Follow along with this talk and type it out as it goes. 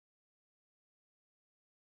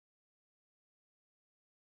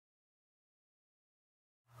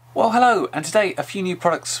Well, hello, and today a few new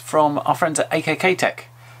products from our friends at AKK Tech.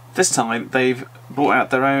 This time they've brought out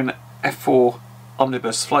their own F4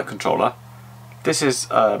 Omnibus flight controller. This is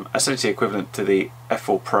essentially equivalent to the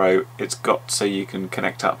F4 Pro. It's got so you can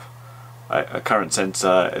connect up a current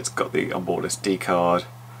sensor, it's got the onboard SD card,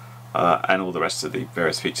 and all the rest of the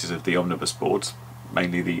various features of the Omnibus boards,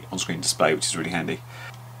 mainly the on-screen display, which is really handy.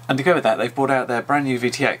 And to go with that, they've brought out their brand new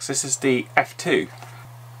VTX. This is the F2.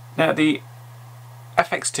 Now the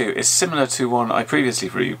FX2 is similar to one I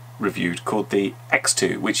previously reviewed called the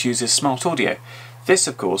X2, which uses smart audio. This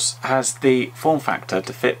of course has the form factor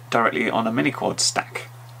to fit directly on a mini-quad stack,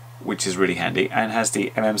 which is really handy, and has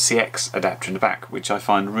the MMCX adapter in the back, which I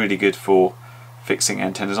find really good for fixing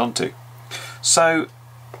antennas onto. So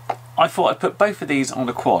I thought I'd put both of these on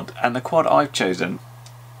a quad, and the quad I've chosen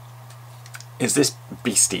is this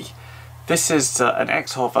beastie. This is an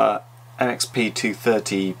X-Hover NXP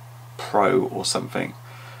 230 Pro or something,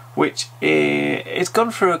 which it's gone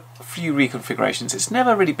through a few reconfigurations. It's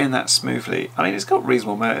never really been that smoothly. I mean, it's got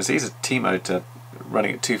reasonable motors. These are T-motor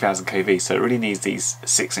running at 2000 kV, so it really needs these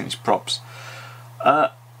 6-inch props.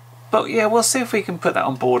 But yeah, we'll see if we can put that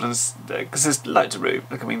on board, and because there's loads of room.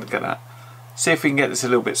 Look at that. See if we can get this a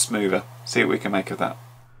little bit smoother. See what we can make of that.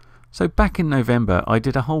 So back in November, I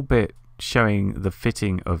did a whole bit showing the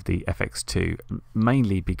fitting of the FX2,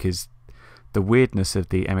 mainly because the weirdness of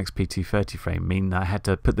the MXP 230 frame mean I had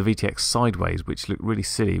to put the VTX sideways, which looked really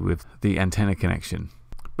silly with the antenna connection.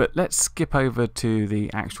 But let's skip over to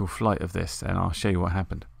the actual flight of this and I'll show you what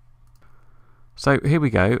happened. So here we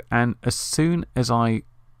go, and as soon as I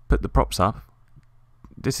put the props up,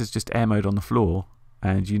 this is just air mode on the floor,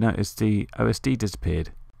 and you notice the OSD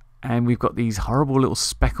disappeared. And we've got these horrible little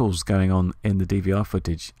speckles going on in the DVR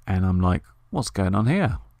footage, and I'm like, what's going on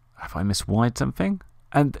here? Have I miswired something?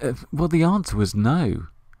 And well, the answer was no.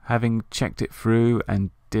 Having checked it through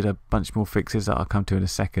and did a bunch more fixes that I'll come to in a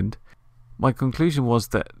second, my conclusion was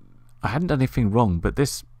that I hadn't done anything wrong, but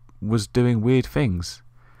this was doing weird things.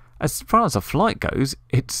 As far as a flight goes,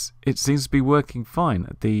 it seems to be working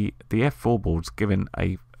fine. The F4 board's given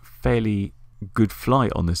a fairly good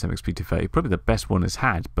flight on this MXP 230, probably the best one it's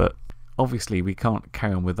had, but obviously we can't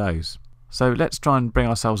carry on with those. So let's try and bring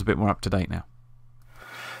ourselves a bit more up to date now.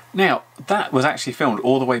 Now, that was actually filmed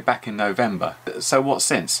all the way back in November. So what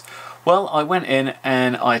since? Well, I went in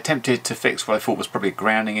and I attempted to fix what I thought was probably a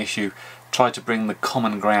grounding issue, tried to bring the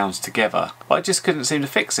common grounds together, but I just couldn't seem to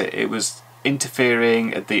fix it. It was interfering,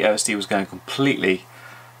 the OSD was going completely.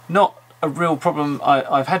 Not a real problem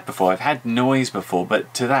I've had before. I've had noise before,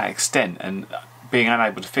 but to that extent, and being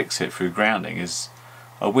unable to fix it through grounding is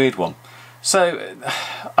a weird one. So,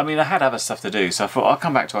 I mean, I had other stuff to do, so I thought I'll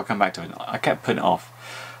come back to it. I kept putting it off.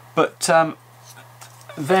 But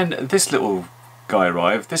then this little guy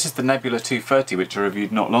arrived. This is the Nebula 230, which I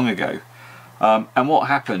reviewed not long ago. And what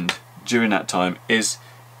happened during that time is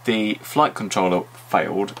the flight controller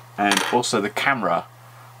failed, and also the camera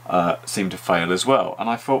seemed to fail as well. And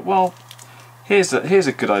I thought, well, here's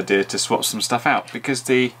a good idea to swap some stuff out, because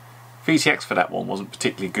the VTX for that one wasn't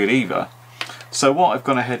particularly good either. So what I've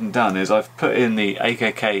gone ahead and done is I've put in the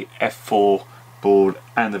AKK F4 board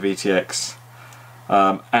and the VTX.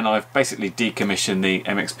 And I've basically decommissioned the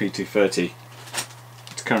MXP 230.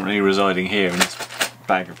 It's currently residing here in this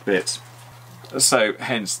bag of bits. So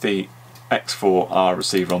hence the X4R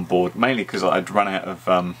receiver on board, mainly because I'd run out of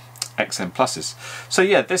XM pluses. So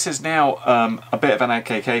yeah, this is now a bit of an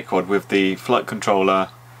AKK quad with the flight controller,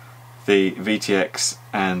 the VTX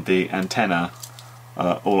and the antenna,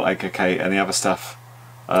 all AKK, and the other stuff,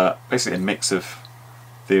 basically a mix of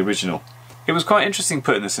the original. It was quite interesting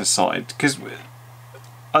putting this inside, because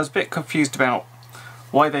I was a bit confused about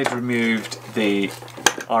why they'd removed the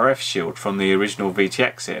RF shield from the original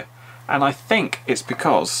VTX here, and I think it's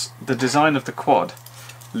because the design of the quad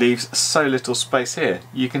leaves so little space here.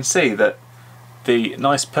 You can see that the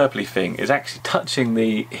nice purpley thing is actually touching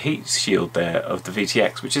the heat shield there of the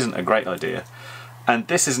VTX, which isn't a great idea, and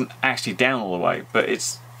this isn't actually down all the way, but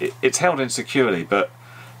it's held in securely. But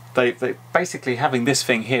they basically, having this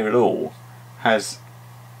thing here at all has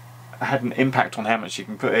had an impact on how much you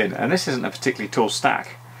can put in, and this isn't a particularly tall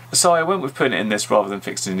stack. So I went with putting it in this rather than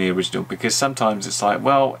fixing the original, because sometimes it's like,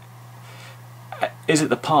 well, is it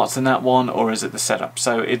the parts in that one or is it the setup?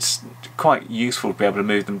 So it's quite useful to be able to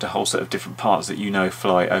move them to a whole set of different parts that you know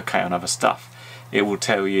fly okay on other stuff. It will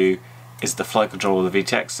tell you, is the flight control of the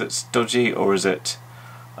VTX that's dodgy, or is it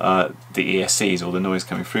the ESCs or the noise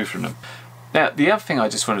coming through from them? Now, the other thing I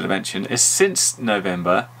just wanted to mention is, since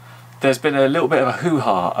November, there's been a little bit of a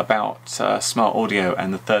hoo-ha about smart audio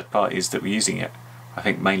and the third parties that were using it. I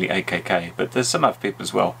think mainly AKK, but there's some other people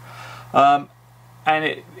as well. and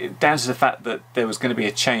it down to the fact that there was going to be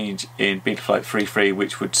a change in Betaflight 3.3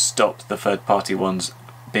 which would stop the third-party ones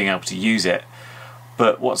being able to use it.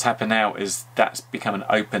 But what's happened now is that's become an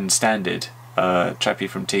open standard. Trappy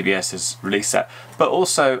from TBS has released that, but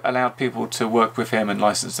also allowed people to work with him and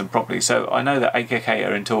license them properly. So I know that AKK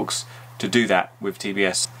are in talks to do that with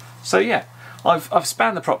TBS. So yeah, I've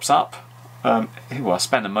spanned the props up. Well, I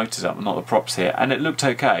spanned the motors up, not the props here, and it looked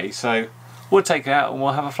okay. So we'll take it out and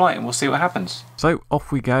we'll have a flight and we'll see what happens. So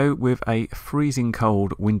off we go with a freezing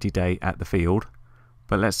cold, windy day at the field.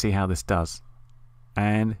 But let's see how this does.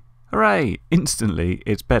 And hooray! Instantly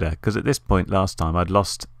it's better, because at this point last time I'd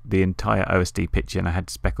lost the entire OSD picture and I had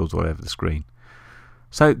speckles all over the screen.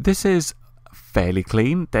 So this is fairly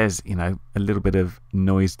clean. There's, you know, a little bit of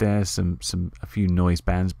noise there, a few noise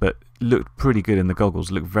bands, but looked pretty good in the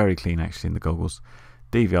goggles. Looked very clean actually in the goggles.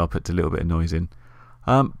 DVR puts a little bit of noise in.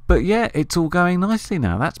 But yeah, it's all going nicely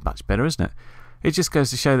now. That's much better, isn't it? It just goes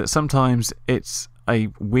to show that sometimes it's a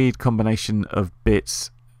weird combination of bits.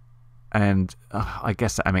 And I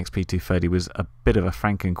guess the MXP230 was a bit of a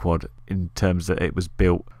Frankenquad in terms that it was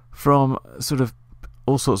built from sort of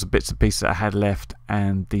all sorts of bits and pieces I had left,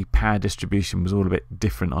 and the power distribution was all a bit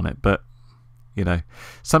different on it. But, you know,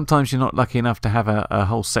 sometimes you're not lucky enough to have a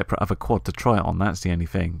whole separate other quad to try it on. That's the only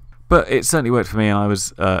thing. But it certainly worked for me, and I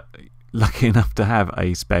was lucky enough to have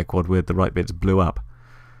a spare quad where the right bits blew up.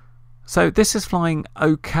 So this is flying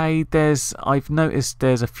okay. I've noticed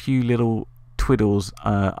there's a few little twiddles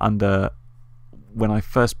under when I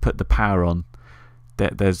first put the power on.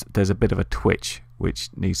 There's a bit of a twitch which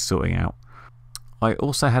needs sorting out. I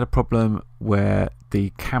also had a problem where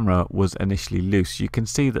the camera was initially loose. You can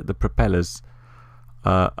see that the propellers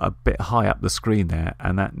are a bit high up the screen there,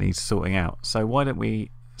 and that needs sorting out. So why don't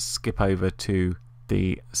we skip over to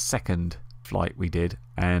the second flight we did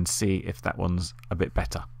and see if that one's a bit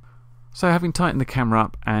better. So having tightened the camera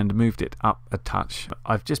up and moved it up a touch,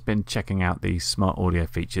 I've just been checking out the smart audio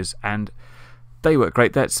features, and they work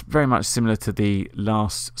great. That's very much similar to the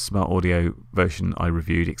last smart audio version I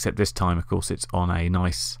reviewed, except this time of course it's on a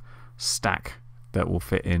nice stack that will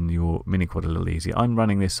fit in your mini quad a little easier. I'm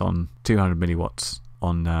running this on 200 milliwatts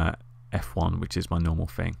on F1, which is my normal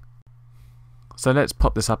thing. So let's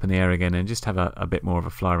pop this up in the air again and just have a bit more of a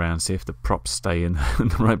fly around, see if the props stay in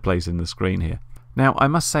the right place in the screen here. Now I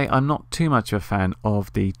must say I'm not too much of a fan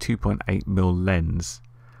of the 2.8mm lens.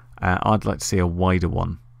 I'd like to see a wider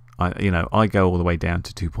one. I go all the way down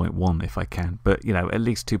to 2.1 if I can, but you know, at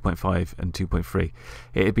least 2.5 and 2.3.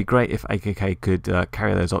 It'd be great if AKK could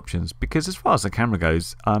carry those options, because as far as the camera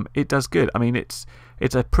goes, it does good. I mean, it's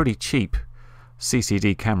a pretty cheap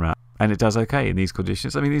CCD camera, and it does okay in these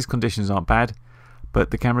conditions. I mean, these conditions aren't bad,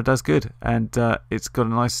 but the camera does good, and it's got a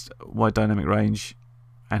nice wide dynamic range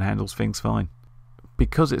and handles things fine.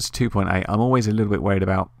 Because it's 2.8, I'm always a little bit worried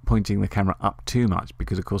about pointing the camera up too much,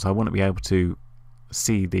 because of course I want to be able to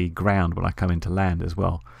see the ground when I come into land as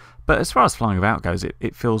well. But as far as flying about goes,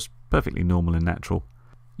 it feels perfectly normal and natural.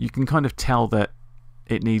 You can kind of tell that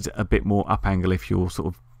it needs a bit more up angle if you're sort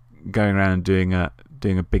of going around doing a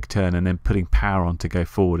big turn and then putting power on to go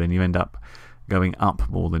forward, and you end up going up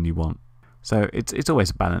more than you want. So it's always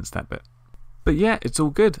a balance, that bit. But yeah, it's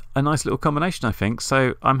all good. A nice little combination, I think.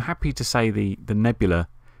 So I'm happy to say the Nebula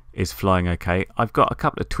is flying okay. I've got a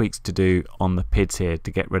couple of tweaks to do on the PIDs here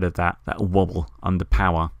to get rid of that wobble under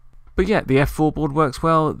power. But yeah, the F4 board works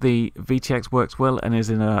well, the VTX works well, and is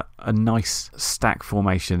in a nice stack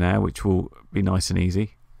formation there, which will be nice and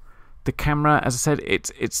easy. The camera, as I said,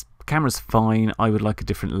 it's camera's fine. I would like a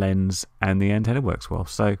different lens, and the antenna works well.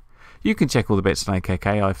 So you can check all the bits on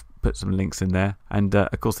AKK. I've put some links in there. And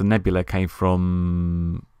of course the Nebula came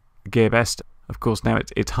from GearBest. Of course now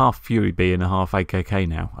it's half Fury B and a half AKK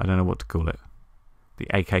now. I don't know what to call it. The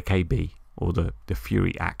AKKB or the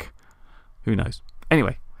Fury AC. Who knows?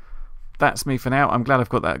 Anyway, that's me for now. I'm glad I've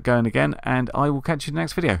got that going again, and I will catch you in the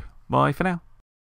next video. Bye for now.